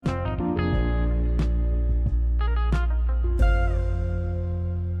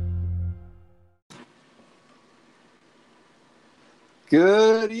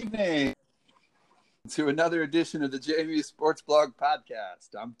Good evening to another edition of the JMU Sports Blog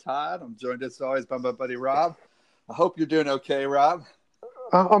Podcast. I'm Todd. I'm joined as always by my buddy Rob. I hope you're doing okay, Rob.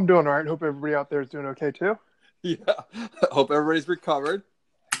 I'm doing all right. Hope everybody out there is doing okay too. Yeah, I hope everybody's recovered.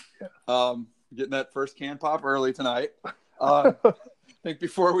 Getting that first can pop early tonight. I think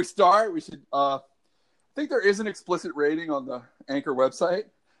before we start, we should. I think there is an explicit rating on the Anchor website,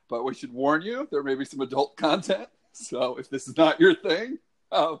 but we should warn you there may be some adult content. So if this is not your thing,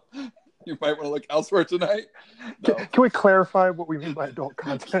 you might want to look elsewhere tonight. No. Can we clarify what we mean by adult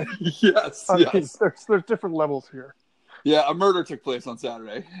content? Yes. There's different levels here. Yeah, a murder took place on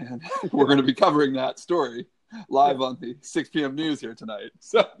Saturday, and we're going to be covering that story live on the 6 p.m. news here tonight.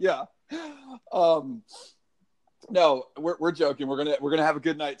 So yeah, no, we're joking. We're gonna have a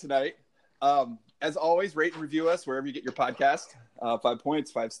good night tonight. As always, rate and review us wherever you get your podcast. 5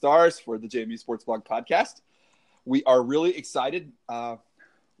 points, 5 stars for the JMU Sports Blog Podcast. We are really excited.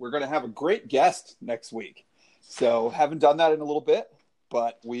 We're going to have a great guest next week. So haven't done that in a little bit,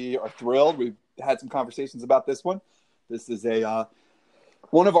 but we are thrilled. We've had some conversations about this one. This is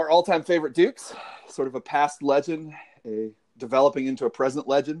one of our all-time favorite Dukes, sort of a past legend, developing into a present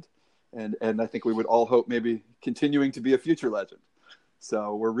legend, and I think we would all hope maybe continuing to be a future legend.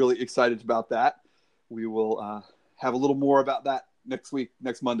 So we're really excited about that. We will have a little more about that next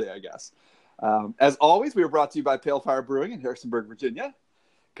Monday, I guess. As always, we are brought to you by Pale Fire Brewing in Harrisonburg, Virginia.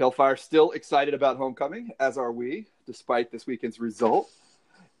 Pale Fire still excited about homecoming, as are we, despite this weekend's result.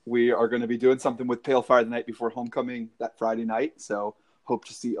 We are going to be doing something with Pale Fire the night before homecoming that Friday night, so hope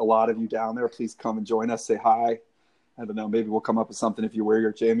to see a lot of you down there. Please come and join us, say hi. I don't know, maybe we'll come up with something if you wear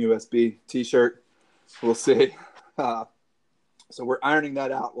your JMUSB t-shirt. We'll see. So we're ironing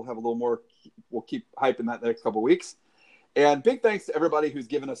that out. We'll have a little more. We'll keep hyping that the next couple of weeks. And big thanks to everybody who's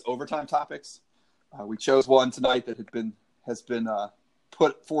given us overtime topics. We chose one tonight that has been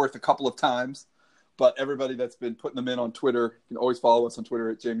put forth a couple of times, but everybody that's been putting them in on Twitter, you can always follow us on Twitter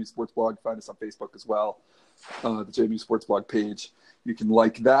at JMU Sports Blog. Find us on Facebook as well, the JMU Sports Blog page. You can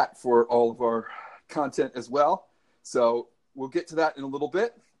like that for all of our content as well. So we'll get to that in a little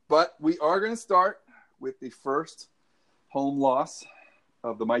bit, but we are going to start with the first home loss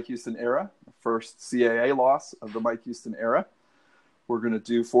of the Mike Houston era, the first CAA loss of the Mike Houston era. We're going to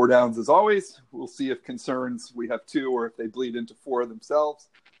do 4 downs as always. We'll see if concerns we have 2 or if they bleed into 4 themselves,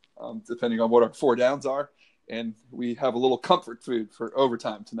 depending on what our 4 downs are. And we have a little comfort food for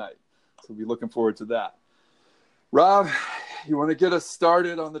overtime tonight. So we'll be looking forward to that. Rob, you want to get us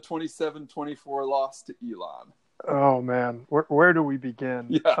started on the 27-24 loss to Elon? Oh, man. Where do we begin?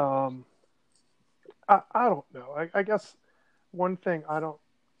 Yeah. I don't know. I guess one thing I'm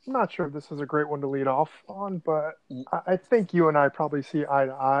not sure if this is a great one to lead off on, but I think you and I probably see eye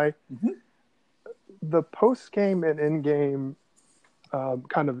to eye. Mm-hmm. The post-game and in-game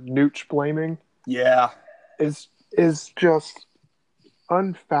kind of Nooch blaming is just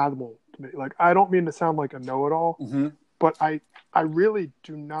unfathomable to me. Like, I don't mean to sound like a know-it-all, mm-hmm. but I really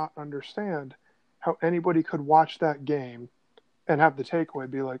do not understand how anybody could watch that game and have the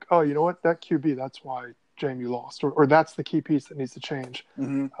takeaway be like, oh, you know what, that QB, that's why JMU lost, or that's the key piece that needs to change.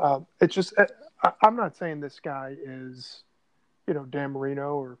 Mm-hmm. It's just, I'm not saying this guy is, Dan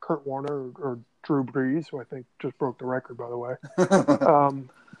Marino or Kurt Warner or Drew Brees, who I think just broke the record, by the way.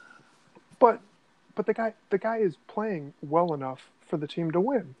 But the guy is playing well enough for the team to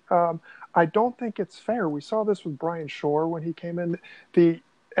win. I don't think it's fair. We saw this with Brian Shore when he came in. The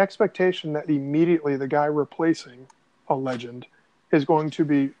expectation that immediately the guy replacing a legend is going to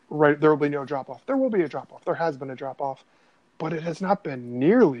be right. There will be no drop off. There will be a drop off. There has been a drop off, but it has not been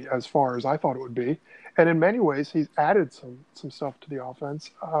nearly as far as I thought it would be. And in many ways, he's added some stuff to the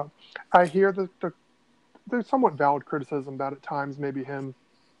offense. I hear there's somewhat valid criticism about at times maybe him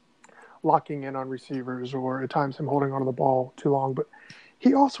locking in on receivers or at times him holding onto the ball too long. But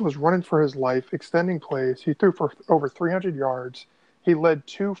he also was running for his life, extending plays. He threw for over 300 yards. He led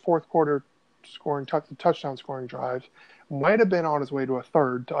 2 fourth-quarter touchdown scoring drives. Might have been on his way to a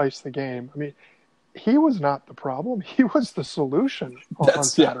third to ice the game. I mean, he was not the problem. He was the solution on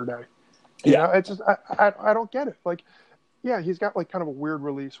Saturday. Yeah. It's just I don't get it. Like, yeah, he's got like kind of a weird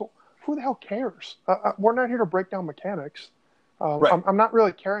release. Well, who the hell cares? We're not here to break down mechanics. Right. I'm not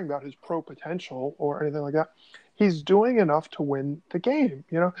really caring about his pro potential or anything like that. He's doing enough to win the game.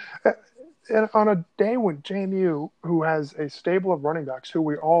 And on a day when JMU, who has a stable of running backs who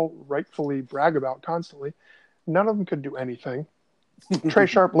we all rightfully brag about constantly, none of them could do anything. Trey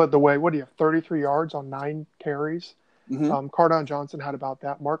Sharp led the way. What do you have, 33 yards on 9 carries? Mm-hmm. Cardon Johnson had about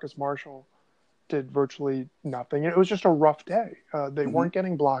that. Marcus Marshall did virtually nothing. It was just a rough day. They weren't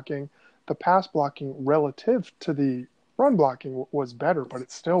getting blocking. The pass blocking relative to the run blocking was better, but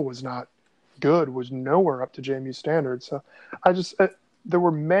it still was not good, was nowhere up to JMU standards. So there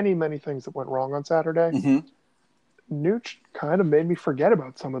were many, many things that went wrong on Saturday. Mm-hmm. Nooch kind of made me forget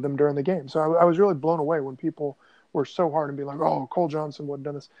about some of them during the game. So I was really blown away when people were so hard and be like, oh, Cole Johnson wouldn't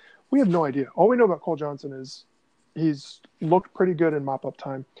have done this. We have no idea. All we know about Cole Johnson is he's looked pretty good in mop-up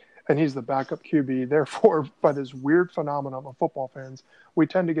time, and he's the backup QB. Therefore, by this weird phenomenon of football fans, we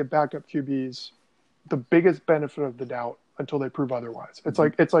tend to give backup QBs the biggest benefit of the doubt until they prove otherwise.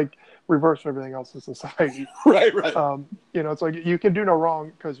 It's like reverse everything else in society. Right. It's like you can do no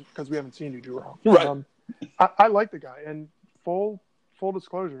wrong because we haven't seen you do wrong. Right. I like the guy, and full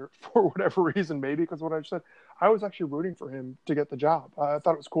disclosure, for whatever reason, maybe because of what I just said, I was actually rooting for him to get the job. I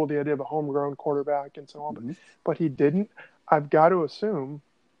thought it was cool, the idea of a homegrown quarterback and so on, Mm-hmm. but he didn't. I've got to assume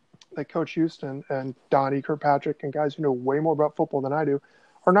that Coach Houston and Donnie Kirkpatrick and guys who know way more about football than I do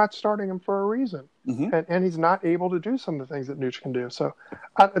are not starting him for a reason. Mm-hmm. And he's not able to do some of the things that Nooch can do. So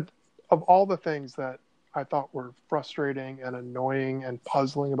of all the things that I thought were frustrating and annoying and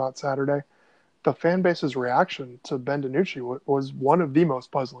puzzling about Saturday, the fan base's reaction to Ben DiNucci was one of the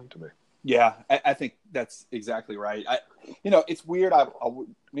most puzzling to me. Yeah, I think that's exactly right. It's weird.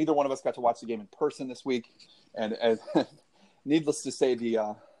 Neither one of us got to watch the game in person this week, and needless to say,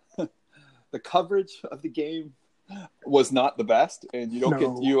 the coverage of the game was not the best, and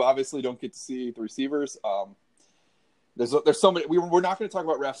you obviously don't get to see the receivers. There's so many. We're not going to talk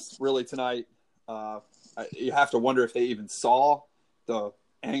about refs really tonight. You have to wonder if they even saw the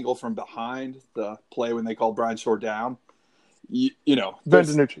angle from behind the play when they called Brian Shore down. Ben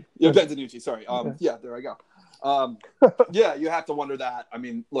DiNucci. Yeah, Ben DiNucci. Sorry. Yeah, there I go. Yeah, you have to wonder that. I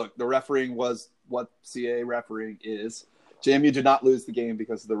mean, look, the refereeing was what CAA refereeing is. JMU did not lose the game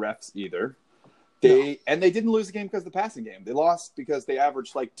because of the refs either. They didn't lose the game because of the passing game. They lost because they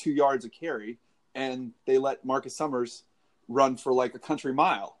averaged like 2 yards a carry, and they let Marcus Summers run for like a country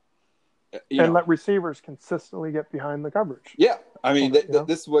mile. Let receivers consistently get behind the coverage. Yeah. I mean,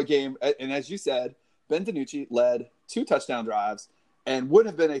 this is what game, and as you said, Ben DiNucci led 2 touchdown drives and would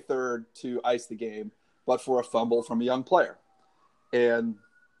have been a third to ice the game, but for a fumble from a young player. And,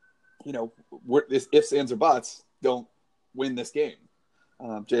 ifs, ands, or buts don't win this game.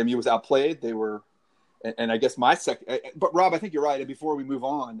 JMU was outplayed. They were, and I guess my second, but Rob, I think you're right. And before we move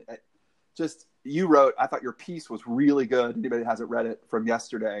on, you wrote, I thought your piece was really good. Anybody who hasn't read it from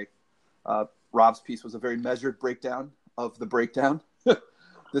yesterday, Rob's piece was a very measured breakdown of the breakdown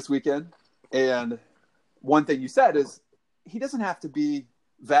this weekend. And one thing you said is he doesn't have to be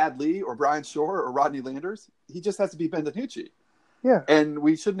Vad Lee or Brian Shore or Rodney Landers. He just has to be Ben DiNucci. Yeah. And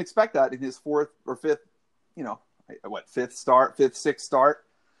we shouldn't expect that in his fourth or fifth, sixth start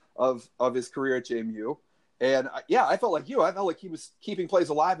of his career at JMU. And I felt like you. I felt like he was keeping plays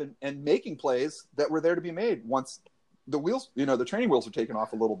alive and making plays that were there to be made once the wheels, the training wheels were taken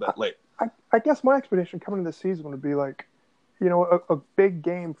off a little bit late. I guess my expectation coming into the season would be like, a big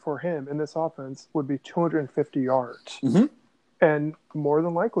game for him in this offense would be 250 yards. Mm-hmm. And more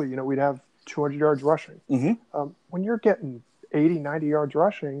than likely, we'd have 200 yards rushing. Mm-hmm. When you're getting 80, 90 yards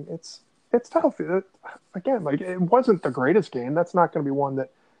rushing, it's tough. Again, like, it wasn't the greatest game. That's not going to be one that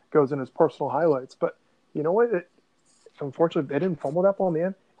goes in his personal highlights. But you know what? Unfortunately, they didn't fumble that ball in the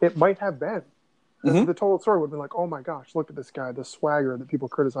end. It might have been. Mm-hmm. The total story would have been like, oh my gosh, look at this guy, the swagger that people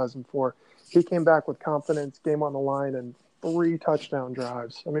criticize him for. He came back with confidence, game on the line, and 3 touchdown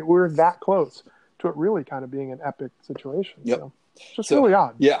drives. I mean, we were that close to it really kind of being an epic situation. Yep. So it's just really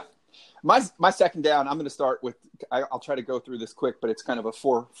odd. Yeah. My second down, I'm going to start with, I'll try to go through this quick, but it's kind of a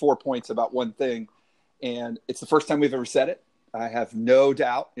four points about one thing. And it's the first time we've ever said it. I have no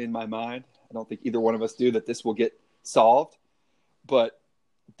doubt in my mind, I don't think either one of us do, that this will get solved. But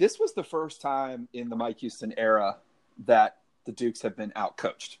this was the first time in the Mike Houston era that the Dukes have been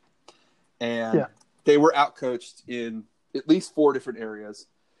outcoached. And they were outcoached in at least 4 different areas.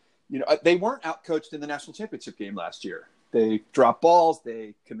 They weren't outcoached in the national championship game last year. They dropped balls.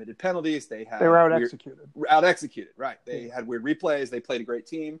 They committed penalties. They were out-executed. Out-executed, right. They had weird replays. They played a great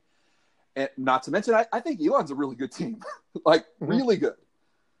team. And not to mention, I think Elon's a really good team. Really good.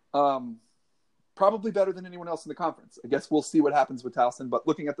 Probably better than anyone else in the conference. I guess we'll see what happens with Towson. But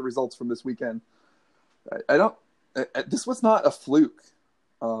looking at the results from this weekend, this was not a fluke.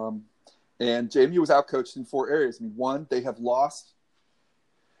 And JMU was outcoached in 4 areas. I mean, 1, they have lost.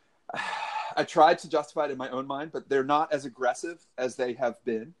 I tried to justify it in my own mind, but they're not as aggressive as they have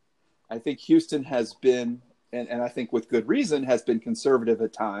been. I think Houston has been, and I think with good reason, has been conservative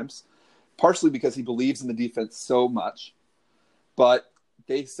at times, partially because he believes in the defense so much. But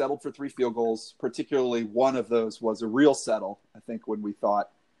they settled for 3 field goals, particularly one of those was a real settle, I think, when we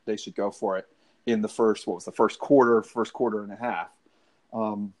thought they should go for it. in the first quarter and a half.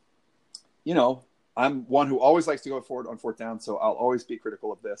 You know, I'm one who always likes to go forward on fourth down, so I'll always be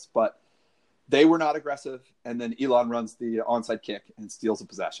critical of this. But they were not aggressive, and then Elon runs the onside kick and steals a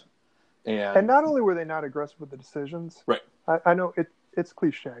possession. And not only were they not aggressive with the decisions, right? I know it's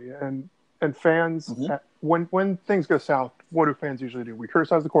cliche, and fans, when things go south, what do fans usually do? We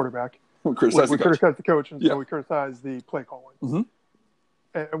criticize the quarterback. We criticize the coach, and so we criticize the play calling.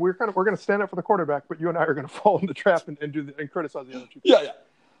 And we're going to stand up for the quarterback, but you and I are going to fall in the trap and criticize the other two. Yeah.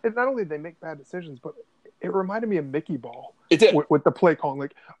 And not only did they make bad decisions, but it reminded me of Mickey Ball. It did with the play calling.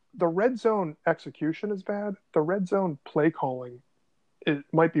 Like the red zone execution is bad. The red zone play calling, it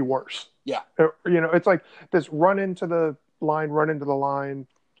might be worse. Yeah. You know, it's like this run into the line,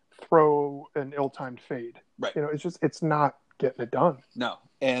 throw an ill-timed fade. Right. You know, it's not getting it done. No.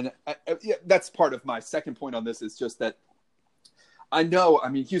 And that's part of my second point on this is just that I know, I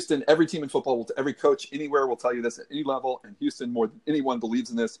mean, Houston, every team in football, every coach anywhere will tell you this at any level, and Houston, more than anyone,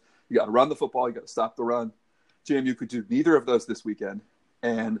 believes in this. You got to run the football. You got to stop the run. JMU could do neither of those this weekend,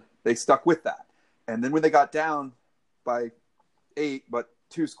 and they stuck with that. And then when they got down by 8, but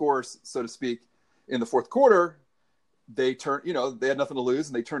 2 scores, so to speak, in the fourth quarter, they turned, you know, they had nothing to lose,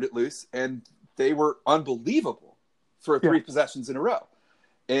 and they turned it loose, and they were unbelievable for 3 possessions in a row.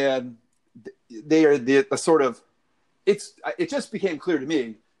 And they are the sort of, it just became clear to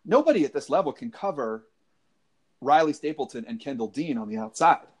me, nobody at this level can cover Riley Stapleton and Kendall Dean on the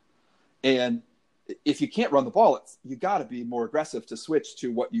outside. And if you can't run the ball, you got to be more aggressive to switch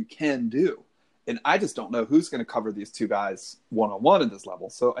to what you can do. And I just don't know who's going to cover these 2 guys one-on-one at this level.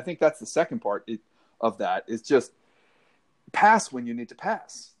 So I think that's the second part of that is just pass when you need to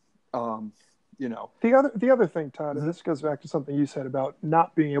pass. You know, the other thing, Todd, and this goes back to something you said about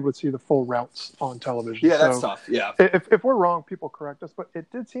not being able to see the full routes on television. Yeah, that's tough. Yeah. If we're wrong, people correct us. But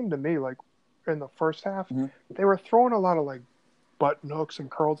it did seem to me like in the first half, they were throwing a lot of like button hooks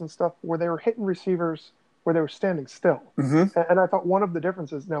and curls and stuff where they were hitting receivers where they were standing still. And I thought one of the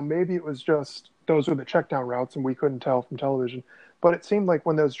differences, now maybe it was just those were the check down routes and we couldn't tell from television, but it seemed like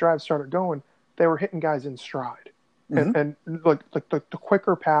when those drives started going, they were hitting guys in stride. And like the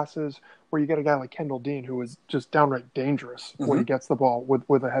quicker passes where you get a guy like Kendall Dean who is just downright dangerous when he gets the ball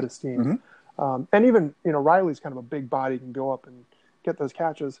with a head of steam. And even, you know, Riley's kind of a big body, can go up and get those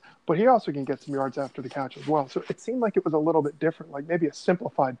catches, but he also can get some yards after the catch as well. So it seemed like it was a little bit different, like maybe a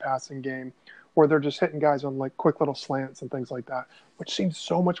simplified passing game where they're just hitting guys on like quick little slants and things like that, which seems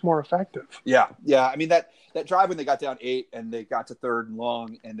so much more effective. Yeah. I mean, that drive when they got down 8 and they got to 3rd and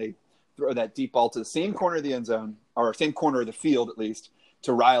long and they throw that deep ball to the same corner of the end zone, or same corner of the field at least,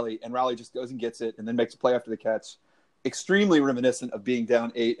 to Riley, and Riley just goes and gets it and then makes a play after the catch. Extremely reminiscent of being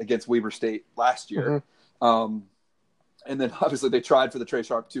down 8 against Weber State last year. And then obviously they tried for the Trey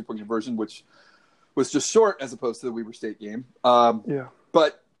Sharp 2-point conversion, which was just short as opposed to the Weber State game.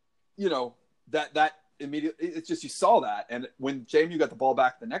 But, you know, that immediately, it's just, you saw that. And when JMU got the ball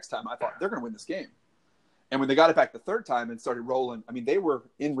back the next time, I thought they're going to win this game. And when they got it back the third time and started rolling, I mean, they were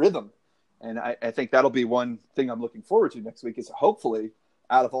in rhythm. And I think that'll be one thing I'm looking forward to next week is hopefully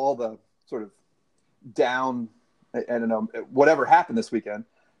out of all the sort of down, I don't know, whatever happened this weekend,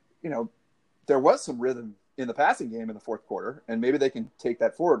 you know, there was some rhythm in the passing game in the fourth quarter, and maybe they can take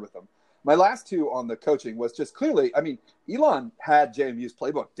that forward with them. My last 2 on the coaching was just clearly, I mean, Elon had JMU's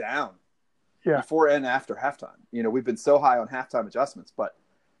playbook down before and after halftime. You know, we've been so high on halftime adjustments, but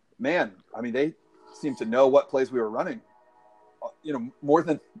man, I mean, they seemed to know what plays we were running, you know, more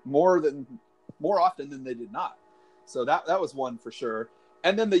often than they did not. So that was one for sure.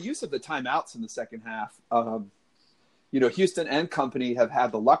 And then the use of the timeouts in the second half. You know, Houston and company have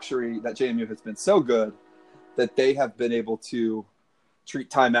had the luxury that JMU has been so good that they have been able to treat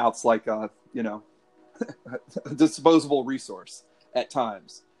timeouts like a, you know, a disposable resource at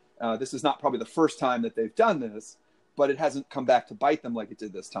times. This is not probably the first time that they've done this, but it hasn't come back to bite them like it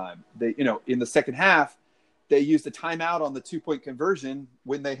did this time. They, you know, in the second half, they used a timeout on the 2-point conversion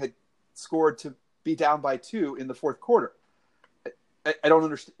when they had scored to be down by 2 in the fourth quarter. I don't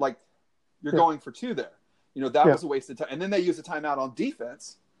understand. Like, you're going for 2 there. You know, that was a waste of time. And then they use a timeout on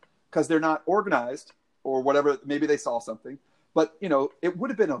defense because they're not organized or whatever. Maybe they saw something. But, you know, it would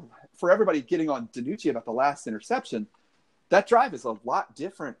have been for everybody getting on DiNucci about the last interception. That drive is a lot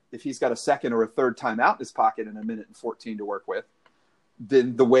different if he's got a second or a third timeout in his pocket and 1:14 to work with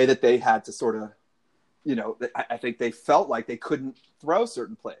than the way that they had to sort of, you know, I think they felt like they couldn't throw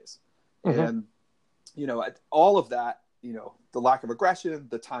certain plays. And, you know, all of that, you know, the lack of aggression,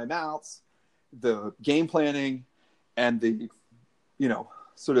 the timeouts, the game planning, and the, you know,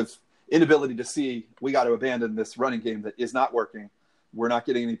 sort of inability to see we got to abandon this running game that is not working. We're not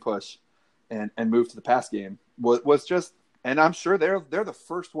getting any push. and move to the pass game was just, and I'm sure they're the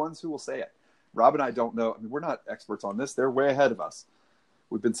first ones who will say it. Rob and I don't know. I mean, we're not experts on this. They're way ahead of us.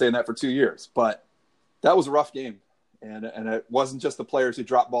 We've been saying that for 2 years, but that was a rough game. And it wasn't just the players who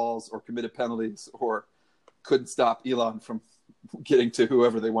dropped balls or committed penalties or couldn't stop Elon from getting to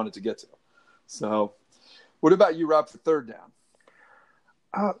whoever they wanted to get to. So what about you, Rob, for third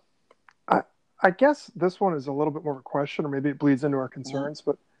down? I guess this one is a little bit more of a question, or maybe it bleeds into our concerns,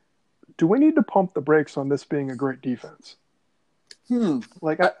 but do we need to pump the brakes on this being a great defense?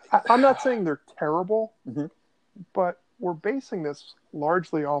 Like, I'm not saying they're terrible, but we're basing this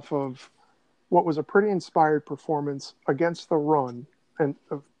largely off of what was a pretty inspired performance against the run and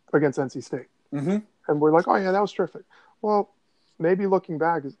against NC State. And we're like, oh, yeah, that was terrific. Well, maybe looking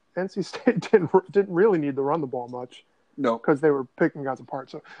back, NC State didn't really need to run the ball much. No, because they were picking guys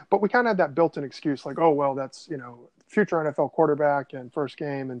apart. So, but we kind of had that built-in excuse, like, oh, well, that's, future NFL quarterback and first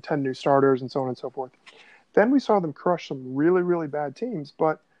game and 10 new starters and so on and so forth. Then we saw them crush some really, really bad teams,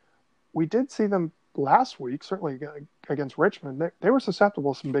 but we did see them last week, certainly against Richmond. They were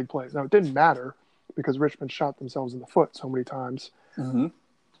susceptible to some big plays. Now, it didn't matter because Richmond shot themselves in the foot so many times.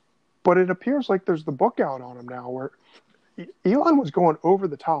 But it appears like there's the book out on them now where Elon was going over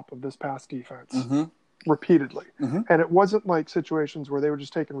the top of this pass defense. Repeatedly. And it wasn't like situations where they were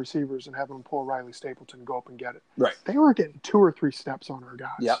just taking receivers and having them pull Riley Stapleton and go up and get it. Right. They were getting 2 or 3 steps on our guys.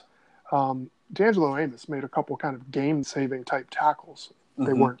 Yep. D'Angelo Amos made a couple kind of game-saving type tackles.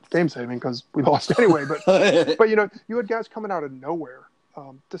 They weren't game-saving because we lost anyway, but you had guys coming out of nowhere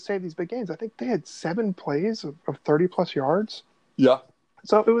to save these big gains. I think they had 7 plays of 30-plus yards. Yeah.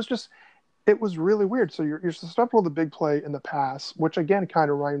 So it was really weird. So you're susceptible to the big play in the pass, which again kind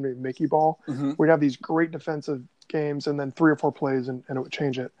of reminded me of Mickey ball. We'd have these great defensive games and then 3 or 4 plays and it would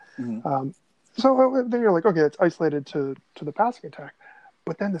change it. So then you're like, okay, it's isolated to the passing attack.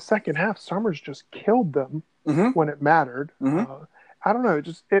 But then the second half, Summers just killed them when it mattered. I don't know.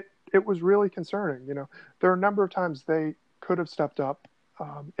 It was really concerning. There are a number of times they could have stepped up.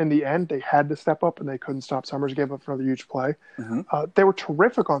 In the end, they had to step up, and they couldn't stop. Summers gave up another huge play. They were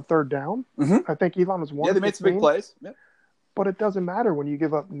terrific on third down. I think Elon was one. Yeah, they made some big plays. Yep. But it doesn't matter when you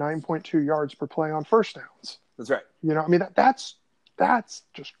give up 9.2 yards per play on first downs. That's right. I mean, that's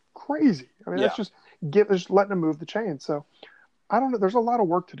just crazy. I mean, that's just letting them move the chain. So I don't know. There's a lot of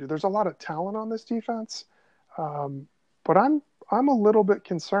work to do. There's a lot of talent on this defense, but I'm a little bit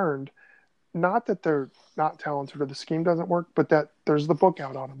concerned. Not that they're not talented or the scheme doesn't work, but that there's the book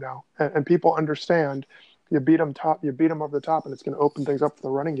out on them now, and people understand you beat them over the top, and it's going to open things up for the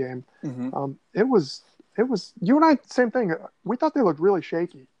running game. It was you and I, same thing. We thought they looked really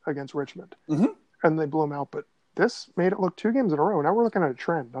shaky against Richmond, and they blew them out, but this made it look 2 games in a row. Now we're looking at a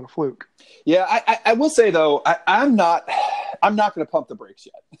trend, not a fluke. Yeah, I will say though, I'm not going to pump the brakes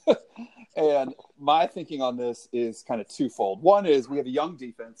yet. And my thinking on this is kind of twofold. One is we have a young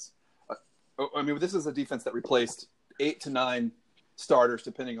defense. I mean, this is a defense that replaced 8 to 9 starters,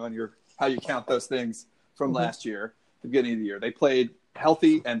 depending on how you count those things from last year, the beginning of the year. They played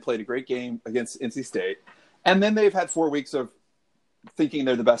healthy and played a great game against NC State. And then they've had 4 weeks of thinking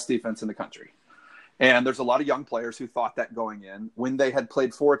they're the best defense in the country. And there's a lot of young players who thought that going in when they had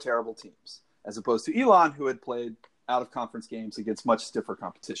played 4 terrible teams, as opposed to Elon, who had played out-of-conference games against much stiffer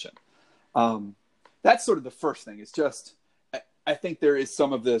competition. That's sort of the first thing. It's just I think there is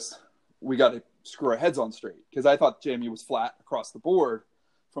some of this we got to screw our heads on straight, because I thought JMU was flat across the board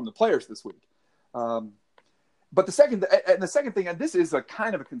from the players this week. But the second thing, and this is a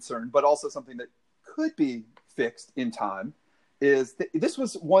kind of a concern, but also something that could be fixed in time, is that this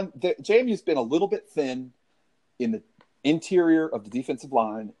was one that JMU's been a little bit thin in the interior of the defensive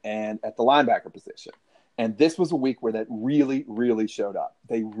line and at the linebacker position. And this was a week where that really, really showed up.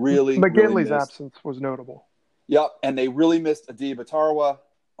 They really McGinley's missed absence was notable. Yep, and they really missed Adib Atarwa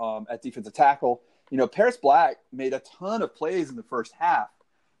at defensive tackle. Paris Black made a ton of plays in the first half,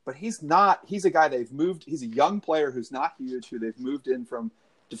 but he's a guy they've moved. He's a young player who's not huge, who they've moved in from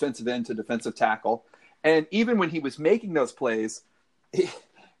defensive end to defensive tackle. And even when he was making those plays,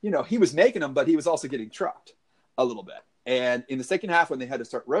 he was making them, but he was also getting trucked a little bit. And in the second half, when they had to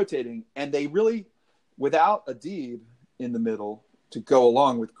start rotating, and they really, without Adib in the middle to go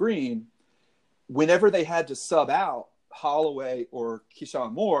along with Green, whenever they had to sub out Holloway or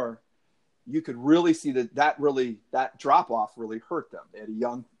Keyshawn Moore, you could really see that drop off really hurt them. They had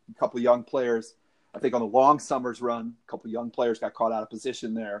a couple of young players. I think on the long Summers run, a couple of young players got caught out of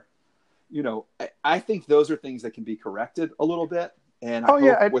position there. I think those are things that can be corrected a little bit. And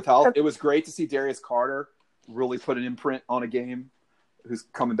with help, it was great to see Darius Carter really put an imprint on a game, who's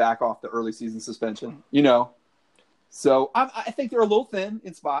coming back off the early season suspension. So I think they're a little thin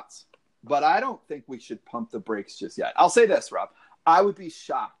in spots. but I don't think we should pump the brakes just yet. I'll say this, Rob. I would be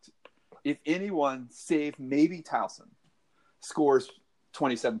shocked if anyone, save maybe Towson, scores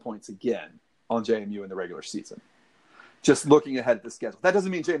 27 points again on JMU in the regular season. Just looking ahead at the schedule. That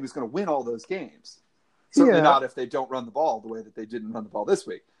doesn't mean JMU's going to win all those games. Certainly not if they don't run the ball the way that they didn't run the ball this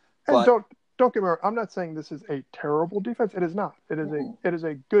week. And don't get me wrong. I'm not saying this is a terrible defense. It is not. It is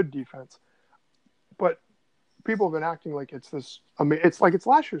a good defense. But people have been acting like it's this. I mean, it's like it's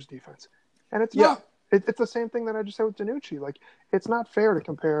last year's defense, and it's not. It's the same thing that I just said with Danucci. Like, it's not fair to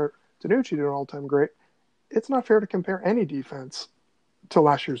compare Danucci to an all-time great. It's not fair to compare any defense to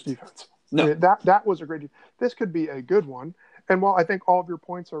last year's defense. No, I mean, that was a great. This could be a good one. And while I think all of your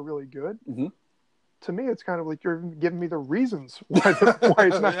points are really good, to me, it's kind of like you're giving me the reasons why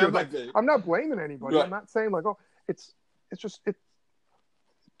it's not good. Like, I'm not blaming anybody. Right. I'm not saying like, oh, it's just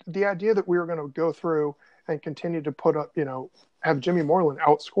the idea that we were going to go through and continue to put up, have Jimmy Moreland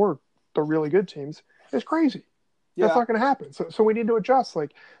outscore the really good teams is crazy. Yeah. That's not going to happen. So we need to adjust.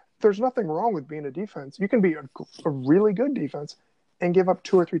 Like, there's nothing wrong with being a defense. You can be a really good defense and give up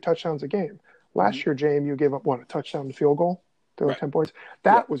 2 or 3 touchdowns a game. Last year, JMU gave up, a touchdown to field goal? There were 10 points.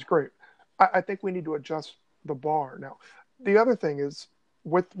 That was great. I think we need to adjust the bar. Now, the other thing is,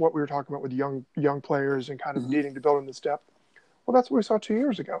 with what we were talking about with young players and kind of needing to build in this depth, well, that's what we saw 2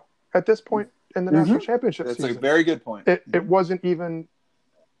 years ago. At this point in the national championship season. That's a very good point. It wasn't even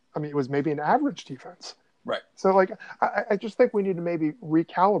 – I mean, it was maybe an average defense. Right. So, like, I just think we need to maybe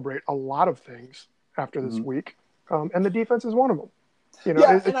recalibrate a lot of things after this week, and the defense is one of them. And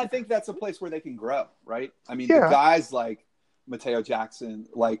I think that's a place where they can grow, right? I mean, the guys like Mateo Jackson,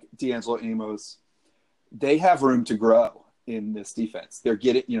 like D'Angelo Amos, they have room to grow in this defense. They're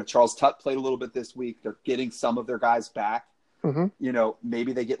getting, Charles Tutt played a little bit this week. They're getting some of their guys back.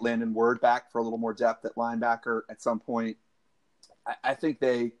 Maybe they get Landon Word back for a little more depth at linebacker at some point. I think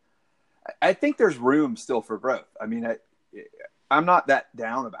there's room still for growth. I mean, I'm not that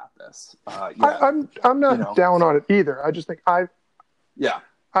down about this. I'm not down on it either. I just think I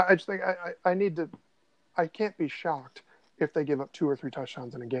just think I can't be shocked if they give up 2 or 3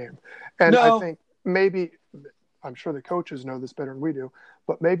 touchdowns in a game. And I think maybe, I'm sure the coaches know this better than we do,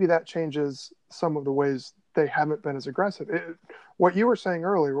 but maybe that changes some of the ways they haven't been as aggressive. What you were saying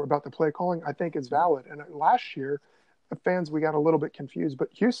earlier about the play calling, I think is valid. And last year, the fans, we got a little bit confused, but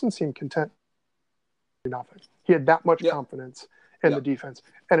Houston seemed content with nothing. He had that much confidence in the defense,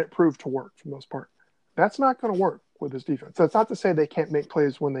 and it proved to work for the most part. That's not going to work with this defense. That's not to say they can't make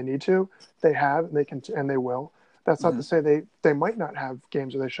plays when they need to. They have, and they can, and they will. That's not to say they might not have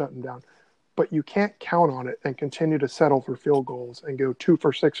games where they shut them down. But you can't count on it and continue to settle for field goals and go 2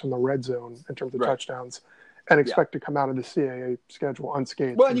 for 6 from the red zone in terms of touchdowns and expect to come out of the CAA schedule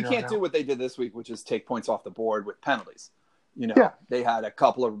unscathed. Well, and you can't do what they did this week, which is take points off the board with penalties. They had a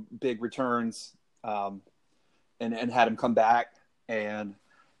couple of big returns and had them come back. And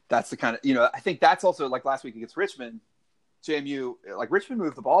that's the kind of, I think that's also like last week against Richmond, JMU, like Richmond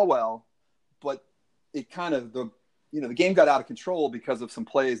moved the ball well, but it kind of, the game got out of control because of some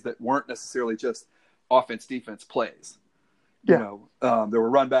plays that weren't necessarily just offense, defense plays. There were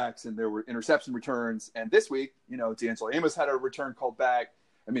run backs and there were interception returns. And this week, D'Angelo Amos had a return called back.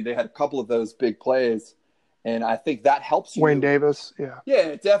 I mean, they had a couple of those big plays. And I think that helps you. Wayne Davis. Yeah. Yeah,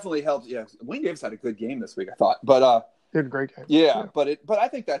 it definitely helps. Yeah. Wayne Davis had a good game this week, I thought. But, he had a great game. Yeah. But I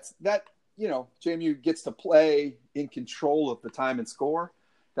think that JMU gets to play in control of the time and score.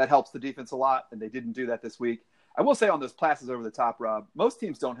 That helps the defense a lot. And they didn't do that this week. I will say on those passes over the top, Rob, most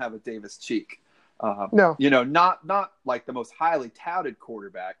teams don't have a Davis Cheek. No. Not like the most highly touted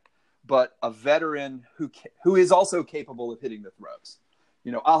quarterback, but a veteran who is also capable of hitting the throws.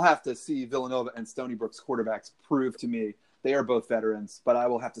 I'll have to see Villanova and Stony Brook's quarterbacks prove to me they are both veterans, but I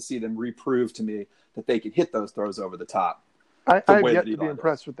will have to see them reprove to me that they can hit those throws over the top. I have yet to be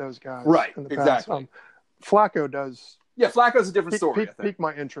impressed with those guys. Right, in the past. Exactly. Flacco does. Yeah, Flacco's a different story. Piqued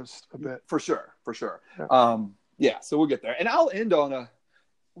my interest a bit. For sure. Yeah. So we'll get there. And I'll end on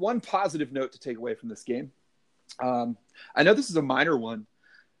one positive note to take away from this game. I know this is a minor one,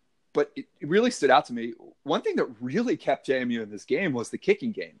 but it really stood out to me. One thing that really kept JMU in this game was the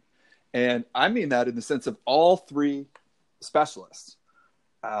kicking game. And I mean that in the sense of all 3 specialists.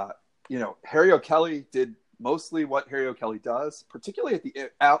 Harry O'Kelly did mostly what Harry O'Kelly does, particularly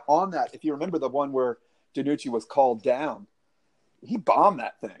out on that. If you remember the one where Danucci was called down, he bombed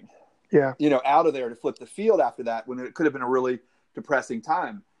that thing. Yeah. Out of there to flip the field after that when it could have been a really depressing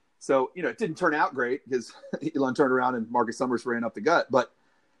time. So, it didn't turn out great because Elon turned around and Marcus Summers ran up the gut. But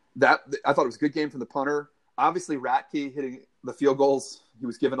I thought it was a good game from the punter. Obviously, Ratke hitting the field goals. He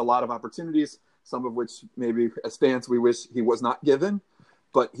was given a lot of opportunities, some of which maybe as fans we wish he was not given.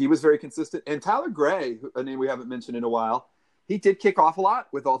 but he was very consistent. And Tyler Gray, a name we haven't mentioned in a while, he did kick off a lot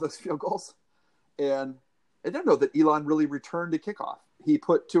with all those field goals. And I don't know that Elon really returned to kickoff. He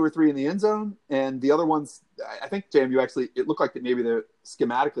put 2 or 3 in the end zone, and the other ones, I think, JMU actually, it looked like that maybe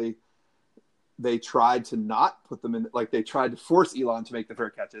schematically they tried to not put them in, like they tried to force Elon to make the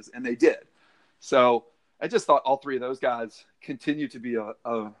fair catches, and they did. So I just thought all 3 of those guys continue to be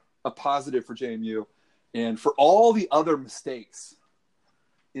a positive for JMU. And for all the other mistakes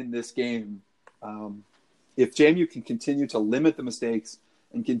in this game, if JMU can continue to limit the mistakes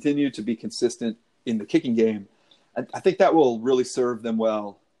and continue to be consistent in the kicking game, I think that will really serve them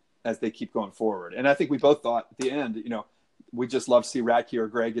well as they keep going forward. And I think we both thought at the end, we just love to see Radke or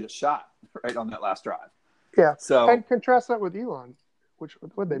Gray get a shot right on that last drive. Yeah. So and contrast that with Elon, which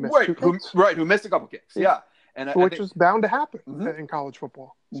would they miss? Right, 2 kicks? who missed a couple kicks. Yeah. And which is bound to happen Mm-hmm. in college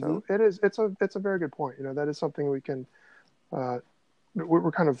football. So Mm-hmm. it's a very good point. That is something we can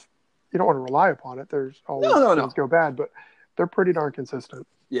we're kind of, you don't want to rely upon it. There's always things go bad, but they're pretty darn consistent.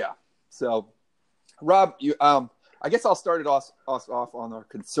 Yeah. So Rob, you I guess I'll start it off on our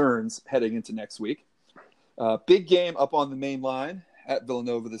concerns heading into next week. Big game up on the main line at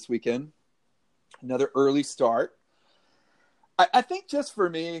Villanova this weekend. Another early start. I think just for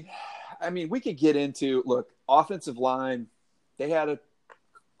me, I mean, we could get into, look, offensive line, they had a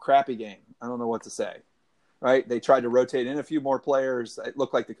crappy game. I don't know what to say, right? They tried to rotate in a few more players. It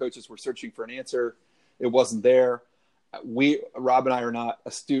looked like the coaches were searching for an answer. It wasn't there. Rob and I are not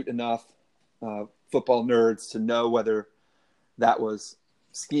astute enough football nerds to know whether that was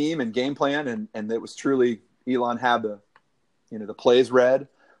scheme and game plan and it was truly Elon had the plays read,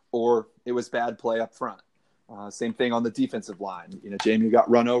 or it was bad play up front. Same thing on the defensive line. JMU got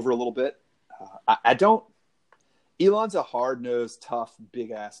run over a little bit. Elon's a hard-nosed, tough,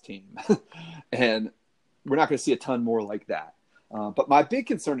 big-ass team. And we're not going to see a ton more like that. But my big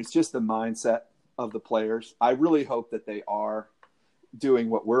concern is just the mindset of the players. I really hope that they are doing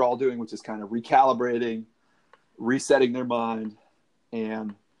what we're all doing, which is kind of recalibrating, resetting their mind,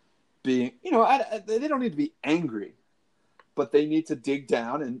 and being, they don't need to be angry, but they need to dig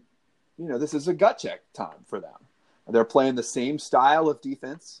down and, this is a gut check time for them. They're playing the same style of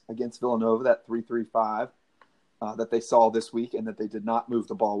defense against Villanova, that 3-3-5 that they saw this week and that they did not move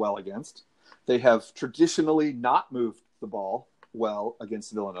the ball well against. They have traditionally not moved the ball well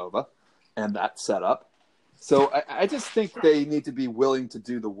against Villanova and that setup. So I just think they need to be willing to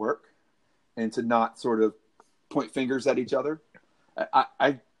do the work and to not sort of point fingers at each other.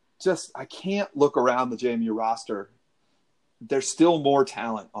 I can't look around the JMU roster. There's still more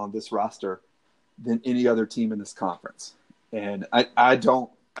talent on this roster than any other team in this conference. And I don't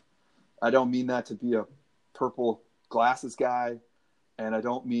mean that to be a purple glasses guy, and I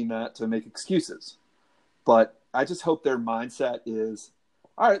don't mean that to make excuses. But I just hope their mindset is,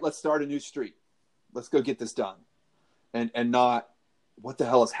 all right, let's start a new streak. Let's go get this done. And not, what the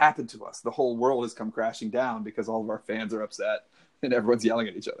hell has happened to us? The whole world has come crashing down because all of our fans are upset and everyone's yelling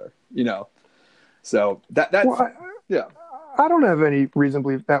at each other, So that's yeah. I don't have any reason to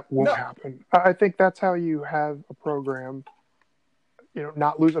believe that won't happen. I think that's how you have a program,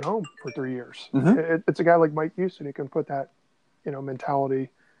 not lose at home for 3 years. Mm-hmm. It's a guy like Mike Houston who can put that, mentality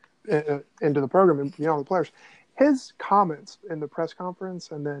into the program and beyond the players. His comments in the press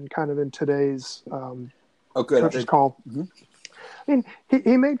conference and then kind of in today's coach's call. Mm-hmm. I mean,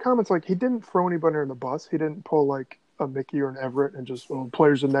 he made comments like he didn't throw anybody in the bus. He didn't pull like a Mickey or an Everett and just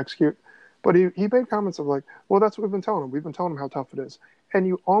players didn't execute. But he made comments of like, well, that's what we've been telling him. We've been telling him how tough it is. And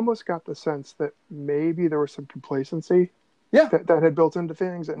you almost got the sense that maybe there was some complacency that had built into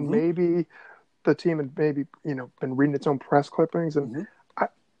things. And maybe the team had been reading its own press clippings. And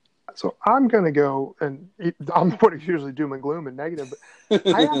so I'm going to go, and I'm what is usually doom and gloom and negative, but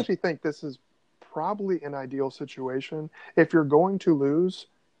I actually think this is probably an ideal situation. If you're going to lose,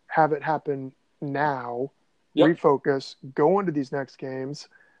 have it happen now, refocus, go into these next games.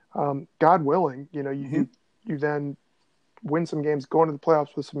 God willing, you then win some games, go into the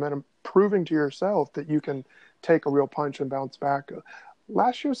playoffs with some momentum, proving to yourself that you can take a real punch and bounce back.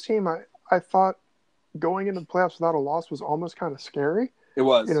 Last year's team, I thought going into the playoffs without a loss was almost kind of scary. It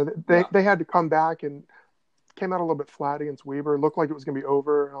was. They had to come back and came out a little bit flat against Weber. It looked like it was going to be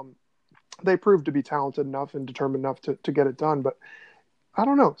over. They proved to be talented enough and determined enough to get it done. But I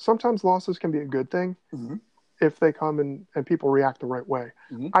don't know. Sometimes losses can be a good thing. Mm-hmm. If they come and people react the right way.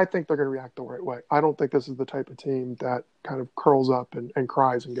 Mm-hmm. I think they're going to react the right way. I don't think this is the type of team that kind of curls up and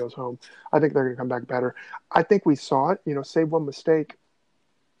cries and goes home. I think they're going to come back better. I think we saw it, save one mistake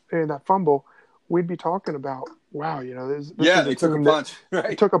in that fumble, we'd be talking about, wow, this they took a punch.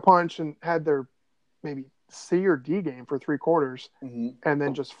 Right. Took a punch and had their maybe C or D game for 3 quarters, Mm-hmm. and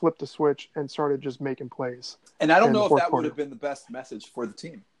then just flipped the switch and started just making plays. And I don't in the know if fourth that would quarter. have been the best message for the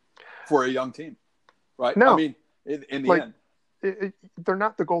team, for a young team, right? No. I mean, in the Like, end. They're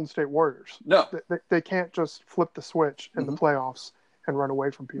not the Golden State Warriors. No. They can't just flip the switch in the Mm-hmm. playoffs and run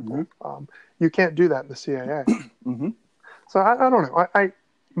away from people. Mm-hmm. You can't do that in the CAA. Mm-hmm. So I don't know.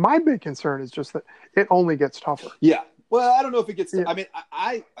 My big concern is just that it only gets tougher. Yeah. Well, I don't know if it gets. Yeah. I mean,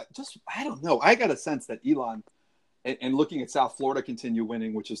 I don't know. I got a sense that Elon, and looking at South Florida continue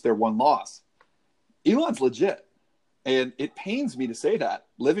winning, which is their one loss, Elon's legit, and it pains me to say that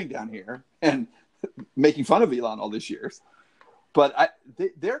living down here and making fun of Elon all these years. But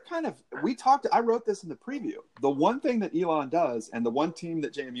they're kind of. I wrote this in the preview. The one thing that Elon does, and the one team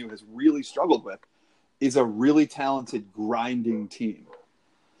that JMU has really struggled with, is a really talented grinding team.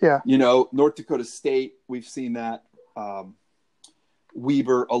 Yeah. North Dakota State, we've seen that.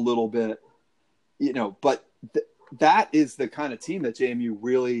 Weber a little bit, but that is the kind of team that JMU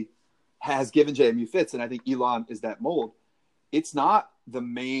really has given JMU fits. And I think Elon is that mold. It's not the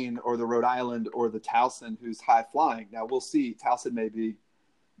Maine or the Rhode Island or the Towson who's high flying. Now we'll see. Towson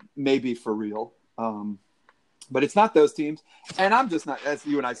may be for real. But it's not those teams. And I'm just not, as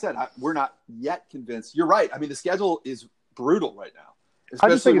you and I said, we're not yet convinced. You're right. I mean, the schedule is brutal right now. I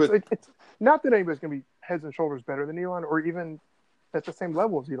just think it's not that anybody's going to be heads and shoulders better than Elon or even at the same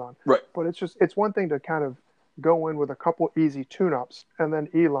level as Elon. Right. But it's one thing to kind of go in with a couple easy tune-ups and then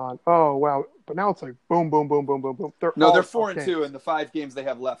Elon, oh, wow. But now it's like boom, boom, boom, boom, boom, boom. They're 4-2, and the 5 games they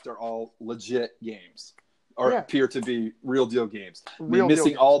have left are all legit games or appear to be real deal games.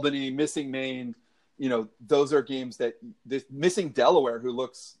 Missing Albany, missing Maine. Those are games that missing Delaware, who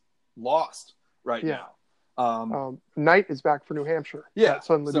looks lost right now. Knight is back for New Hampshire. Yeah.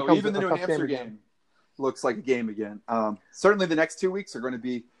 So even the New Hampshire game looks like a game again. Certainly the next 2 weeks are going to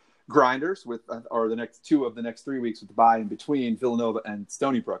be grinders or the next 2 of the next 3 weeks with the bye in between Villanova and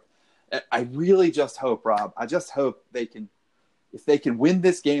Stony Brook. I really just hope, Rob, if they can win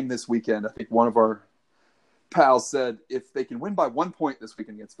this game this weekend. I think one of our pals said if they can win by 1 point this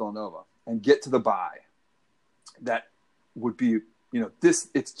weekend against Villanova and get to the bye, that would be,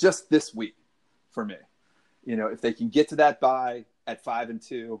 it's just this week for me. If they can get to that bye at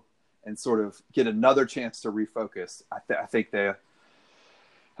 5-2 and sort of get another chance to refocus, I think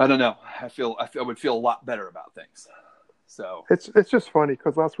I don't know. I would feel a lot better about things. So it's just funny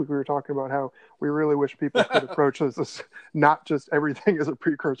because last week we were talking about how we really wish people could approach this as not just everything as a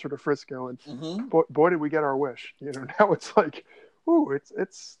precursor to Frisco, and boy did we get our wish. Now it's like, ooh,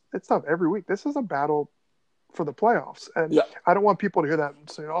 it's tough every week. This is a battle for the playoffs, and I don't want people to hear that and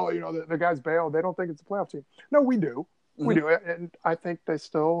say, oh, the guys bail. They don't think it's a playoff team. No, we do. We do, and I think they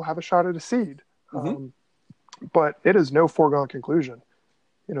still have a shot at a seed. But it is no foregone conclusion.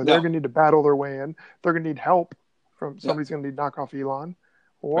 They're going to need to battle their way in. They're going to need help from somebody's going to need to knock off Elon,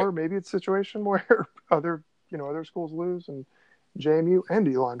 or maybe it's a situation where other schools lose and JMU and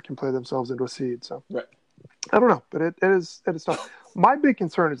Elon can play themselves into a seed. So I don't know, but it is tough. My big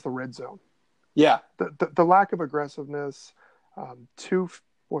concern is the red zone. Yeah, the lack of aggressiveness. 2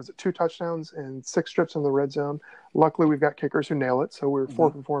 touchdowns and 6 strips in the red zone. Luckily, we've got kickers who nail it, so we're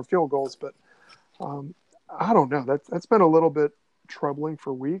 4 for 4 in field goals. But I don't know. That's been a little bit troubling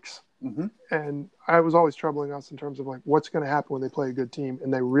for weeks, and I was always troubling us in terms of like what's going to happen when they play a good team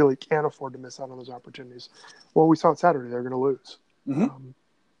and they really can't afford to miss out on those opportunities. Well, we saw it Saturday; they're going to lose,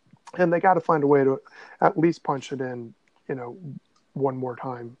 and they got to find a way to at least punch it in. One more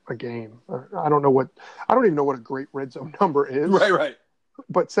time a game. I don't even know what a great red zone number is. Right.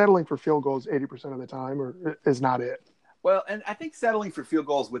 But settling for field goals 80% of the time is not it. Well, and I think settling for field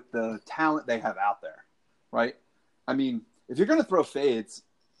goals with the talent they have out there, right? I mean, if you're going to throw fades,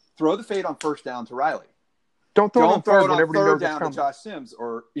 throw the fade on first down to Riley. Don't throw it on third down to Josh Sims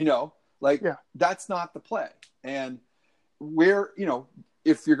or, that's not the play. And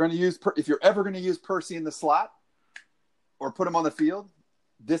if you're ever going to use Percy in the slot or put him on the field,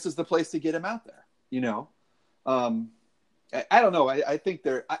 this is the place to get him out there, I don't know. I think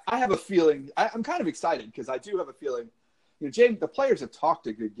I have a feeling. I'm kind of excited because I do have a feeling. James, the players have talked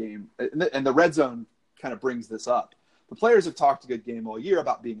a good game, and the red zone kind of brings this up. The players have talked a good game all year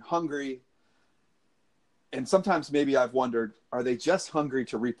about being hungry, and sometimes maybe I've wondered: are they just hungry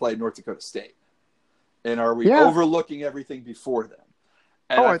to replay North Dakota State, and are we overlooking everything before them?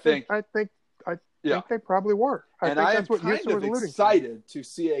 And I think they probably were. I am kind of excited to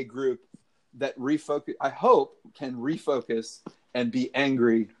see a group that I hope can refocus and be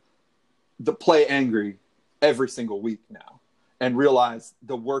angry, play angry every single week now, and realize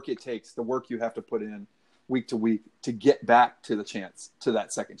the work it takes, the work you have to put in week to week to get back to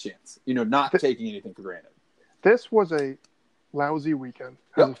that second chance, not taking anything for granted. This was a lousy weekend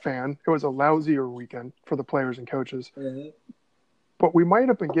as Yep. a fan. It was a lousier weekend for the players and coaches. Mm-hmm. But we might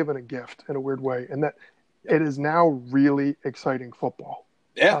have been given a gift in a weird way, in that it is now really exciting football.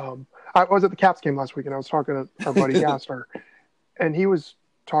 Yeah. I was at the Caps game last week, and I was talking to our buddy Gaster, and he was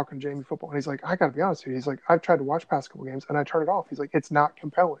talking to Jamie football, and he's like, I got to be honest with you. He's like, I've tried to watch past couple games, and I turn it off. He's like, it's not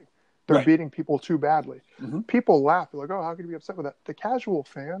compelling. They're Right. beating people too badly. Mm-hmm. People laugh. They're like, oh, how could you be upset with that? The casual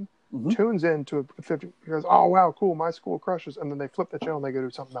fan Mm-hmm. tunes in to a 50. He goes, oh, wow, cool, my school crushes. And then they flip the channel and they go do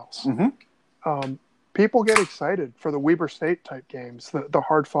something else. Mm-hmm. People get excited for the Weber State type games, the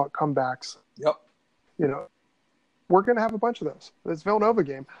hard-fought comebacks. Yep. You know, we're going to have a bunch of those. This Villanova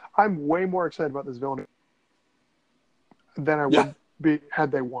game, I'm way more excited about this Villanova than I would be had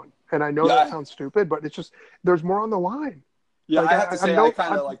they won. And I know that sounds stupid, but it's just there's more on the line. Yeah, Like, I have to say, I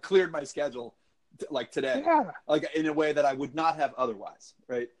kind of I'm- cleared my schedule like today, Yeah. like in a way that I would not have otherwise,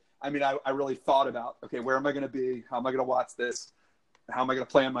 right? I mean, I really thought about, okay, where am I going to be? How am I going to watch this? How am I going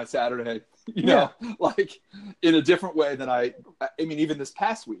to play on my Saturday? You know, like in a different way than I mean, even this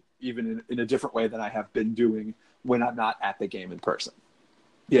past week, even in a different way than I have been doing when I'm not at the game in person.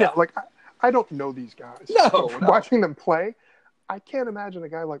 Yeah. Like I don't know these guys. No. Watching them play, I can't imagine a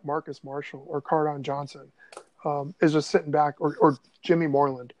guy like Marcus Marshall or Cardon Johnson is just sitting back, or Jimmy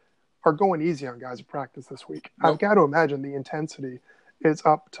Moreland are going easy on guys at practice this week. Nope. I've got to imagine the intensity is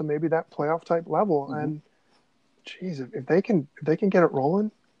up to maybe that playoff type level. Mm-hmm. And geez, if they can get it rolling,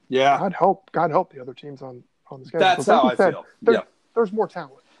 Yeah. God help the other teams on the schedule. That's how I feel. Yeah. There's more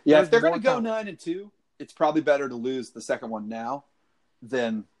talent. Yeah. There's If they're going to more go talent. 9-2, it's probably better to lose the second one now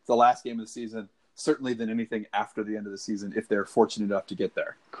than the last game of the season. Certainly than anything after the end of the season, if they're fortunate enough to get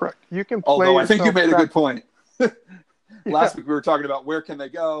there. Correct. You can play. Although I think you yourself made a back- good point. Last week we were talking about where can they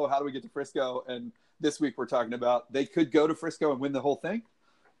go, how do we get to Frisco, and this week we're talking about they could go to Frisco and win the whole thing,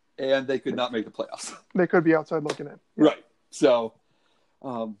 and they could not make the playoffs. They could be outside looking in. Right. So,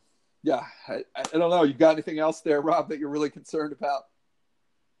 yeah, I don't know. You got anything else there, Rob, that you're really concerned about?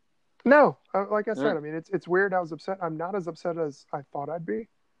 No, like I said, Yeah. I mean, it's weird. I was upset. I'm not as upset as I thought I'd be.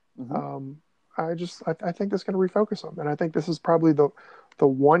 Mm-hmm. I think this is going to refocus them, and I think this is probably the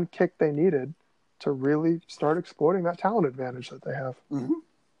one kick they needed to really start exploiting that talent advantage that they have. Mm-hmm.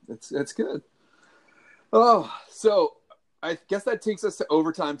 It's good. Oh, so I guess that takes us to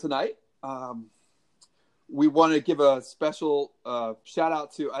overtime tonight. We want to give a special shout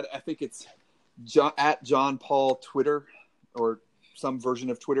out to I think it's at John Paul Twitter or some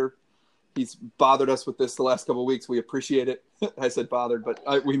version of Twitter. He's bothered us with this the last couple of weeks. We appreciate it. I said bothered,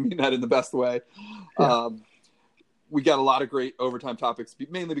 but we mean that in the best way. Yeah. We got a lot of great overtime topics,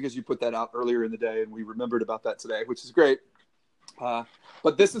 mainly because you put that out earlier in the day, and we remembered about that today, which is great.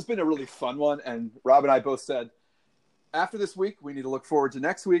 But this has been a really fun one, and Rob and I both said, after this week, we need to look forward to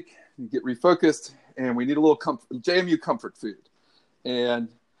next week and get refocused, and we need a little JMU comfort food. And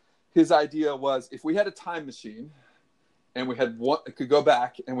his idea was, if we had a time machine and we had could go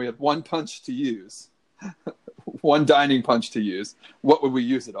back and we had one punch to use, one dining punch to use, what would we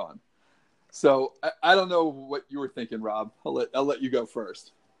use it on? So I don't know what you were thinking, Rob. I'll let you go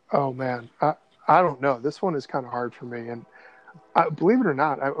first. Oh man, I don't know. This one is kind of hard for me, and believe it or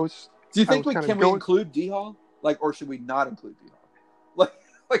not, I was. Do you think we include D Hall, or should we not include D Hall?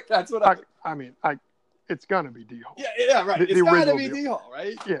 Like that's what I mean, it's gonna be D Hall. Yeah, right. It's gotta be D Hall,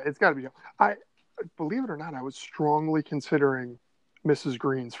 right? Yeah, it's gotta be D Hall. Believe it or not, I was strongly considering Mrs.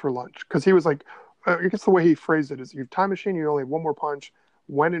 Green's for lunch because he was like, I guess the way he phrased it is, you have time machine, you only have one more punch.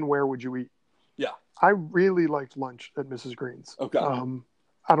 When and where would you eat? Yeah, I really liked lunch at Mrs. Green's. Okay.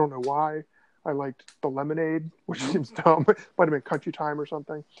 I don't know why. I liked the lemonade, which seems dumb. Might have been Country Time or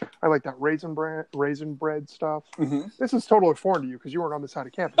something. I like that raisin bread stuff. Mm-hmm. This is totally foreign to you because you weren't on the side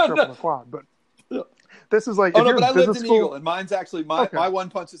of campus, you're up on the quad. But this is like, oh if no, you're but I in lived business in school, Eagle, and mine's actually my one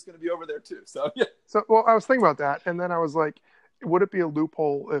punch is going to be over there too. So yeah. So well, I was thinking about that, and then I was like, would it be a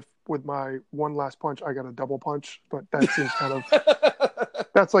loophole if with my one last punch I got a double punch? But that seems kind of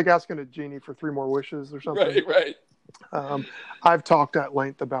that's like asking a genie for 3 more wishes or something. Right. I've talked at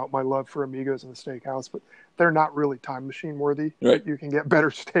length about my love for Amigos and the Steakhouse, but they're not really time machine worthy. Right. You can get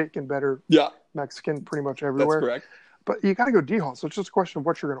better steak and better Mexican pretty much everywhere. That's correct. But you got to go D Hall, so it's just a question of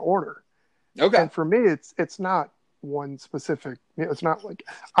what you're going to order. Okay. And for me, it's not one specific. It's not like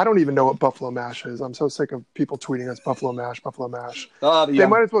I don't even know what buffalo mash is. I'm so sick of people tweeting us buffalo mash. They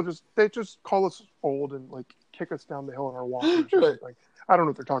might as well just call us old and like kick us down the hill in our walkers or something. I don't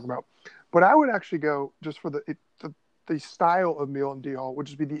know what they're talking about. But I would actually go just for the style of meal in D Hall, which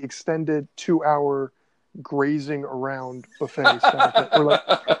would be the extended 2-hour grazing around buffet style. Or like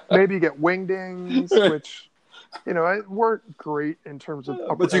maybe get wingdings, which weren't great in terms of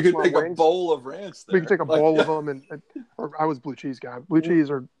upper But you could echelon take a wings. bowl of ranch there. We could take a bowl of them, or I was blue cheese guy. Blue cheese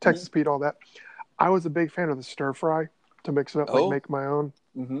or Texas Pete, all that. I was a big fan of the stir fry to mix it up, like make my own.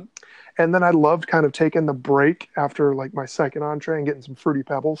 Mm-hmm. And then I loved kind of taking the break after like my second entree and getting some Fruity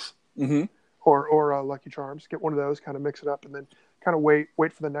Pebbles or Lucky Charms. Get one of those, kind of mix it up, and then kind of wait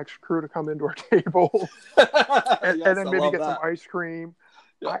for the next crew to come into our table, and then maybe get some ice cream.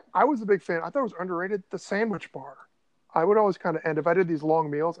 Yeah. I was a big fan. I thought it was underrated. The sandwich bar. I would always kind of end, if I did these long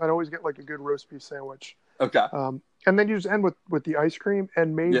meals, I'd always get like a good roast beef sandwich. Okay. And then you just end with the ice cream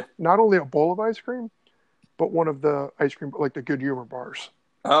and made not only a bowl of ice cream, but one of the ice cream, like the Good Humor bars.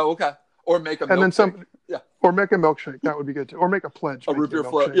 Oh, okay. Or make a milkshake. Or make a milkshake. That would be good too. Or make a pledge. A root beer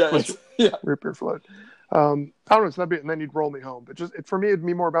float. Yeah. Root beer float. I don't know. So that'd be it. And then you'd roll me home. But for me, it'd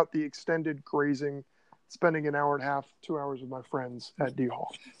be more about the extended grazing, spending an hour and a half, 2 hours with my friends at D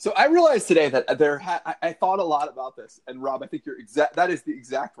Hall. So I realized today that I thought a lot about this, and Rob, I think that is the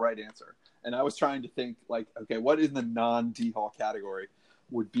exact right answer. And I was trying to think like, okay, what in the non-D Hall category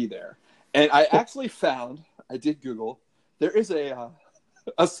would be there? And I actually found, I did Google, there is a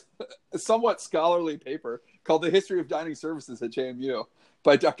somewhat scholarly paper called The History of Dining Services at JMU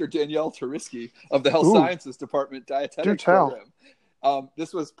by Dr. Danielle Tariski of the Health Sciences Department Dietetics Program.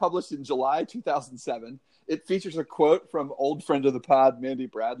 This was published in July 2007. It features a quote from old friend of the pod, Mandy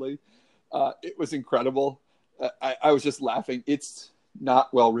Bradley. It was incredible. I was just laughing. It's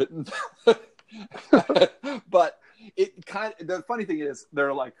not well written, but the funny thing is there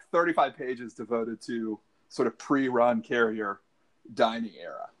are like 35 pages devoted to sort of pre-Ron Carrier dining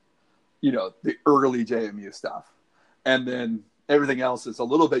era, the early JMU stuff. And then everything else is a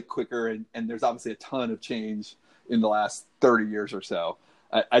little bit quicker. And there's obviously a ton of change in the last 30 years or so.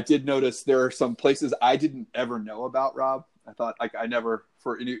 I did notice there are some places I didn't ever know about, Rob. I thought I never,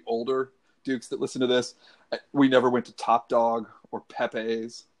 for any older Dukes that listen to this, we never went to Top Dog or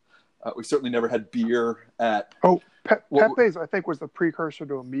Pepe's. We certainly never had beer at... Pepe's, I think, was the precursor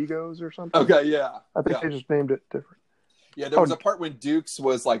to Amigos or something. Okay, yeah. I think they just named it different. Yeah, there was a part when Dukes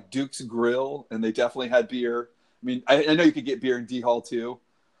was like Duke's Grill, and they definitely had beer. I mean, I know you could get beer in D Hall too,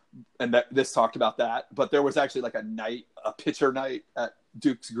 and this talked about that. But there was actually like a pitcher night at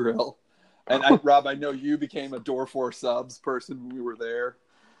Duke's Grill. And Rob, I know you became a Door 4 Subs person when we were there.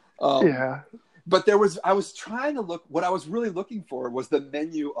 Yeah. But I was trying to look, what I was really looking for was the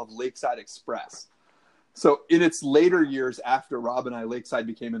menu of Lakeside Express. So in its later years after Rob and I, Lakeside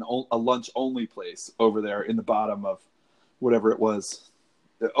became a lunch-only place over there in the bottom of whatever it was,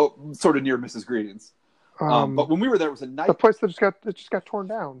 sort of near Mrs. Green's. But when we were there, it was a night. The place that just got torn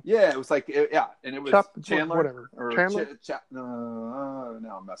down. Yeah, it was like, and it was Chandler. Whatever. Chandler? No,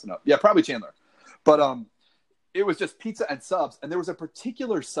 I'm messing up. Yeah, probably Chandler. But it was just pizza and subs, and there was a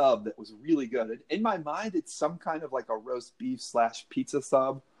particular sub that was really good. And in my mind, it's some kind of like a roast beef / pizza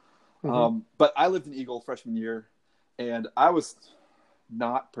sub. Mm-hmm. But I lived in Eagle freshman year, and I was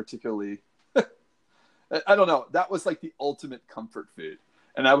not particularly I don't know. That was like the ultimate comfort food.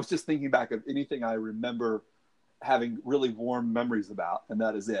 And I was just thinking back of anything I remember having really warm memories about, and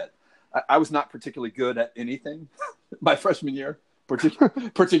that is it. I was not particularly good at anything my freshman year,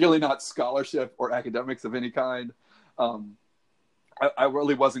 particularly not scholarship or academics of any kind. I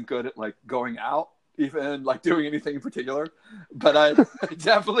really wasn't good at like going out, even like doing anything in particular. But I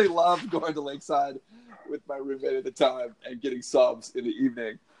definitely loved going to Lakeside with my roommate at the time and getting subs in the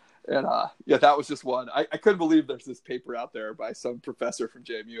evening. And that was just one. I couldn't believe there's this paper out there by some professor from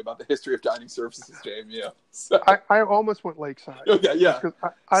JMU about the history of dining services at JMU. So. I almost went Lakeside. Okay, yeah.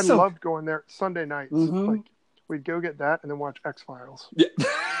 Because I loved going there Sunday nights. Mm-hmm. Like we'd go get that and then watch X-Files. Yeah.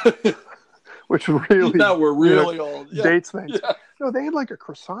 Which really... Now we're really old. Yeah. Dates things. Yeah. No, they had like a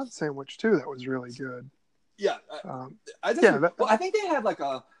croissant sandwich too that was really good. Yeah. I think they had like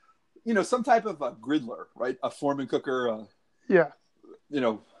a, some type of a griddler, right? A Foreman cooker.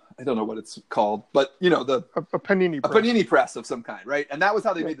 I don't know what it's called, but a panini press. A panini press of some kind, right? And that was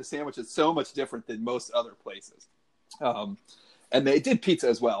how they made the sandwiches so much different than most other places. And they did pizza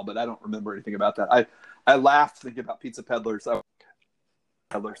as well, but I don't remember anything about that. I laughed thinking about Pizza Peddlers.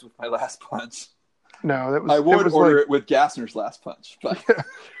 Peddlers with my last punch. No, I would order it with Gassner's last punch,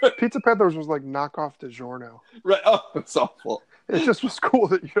 but Pizza Peddlers was like knockoff DiGiorno. Right? Oh, it's awful. It just was cool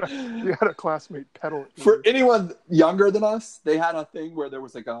that you had a classmate pedal it. For anyone younger than us, they had a thing where there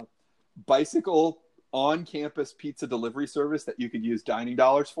was like a bicycle on-campus pizza delivery service that you could use dining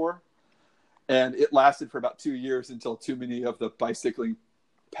dollars for. And it lasted for about 2 years until too many of the bicycling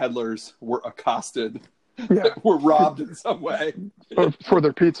peddlers were accosted, were robbed in some way. For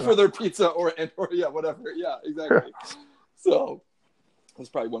their pizza. For their pizza or whatever. Yeah, exactly. So, was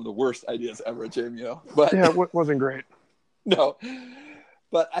probably one of the worst ideas ever at JMU. But Yeah, it wasn't great. no.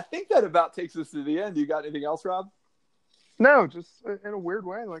 But I think that about takes us to the end. You got anything else, Rob? No, just in a weird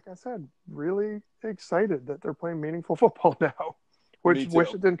way, like I said, really excited that they're playing meaningful football now. Wish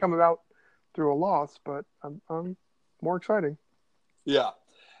it didn't come about through a loss, but I'm more exciting. Yeah,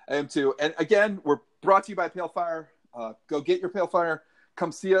 I am too. And again, we're brought to you by Pale Fire. Go get your Pale Fire.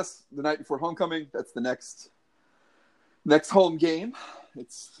 Come see us the night before homecoming. That's the next home game.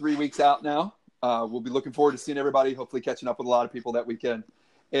 It's 3 weeks out now. We'll be looking forward to seeing everybody, hopefully catching up with a lot of people that weekend.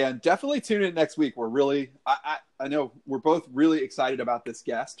 And definitely tune in next week. We're really, I know we're both really excited about this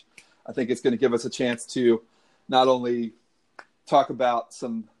guest. I think it's going to give us a chance to not only talk about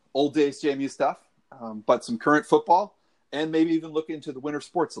some old days JMU stuff, but some current football and maybe even look into the winter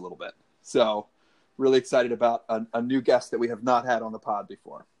sports a little bit. So really excited about a new guest that we have not had on the pod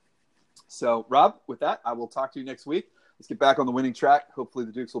before. So Rob, with that, I will talk to you next week. Let's get back on the winning track. Hopefully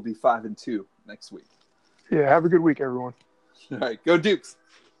the Dukes will be 5-2 next week. Yeah, have a good week, everyone. All right, go Dukes.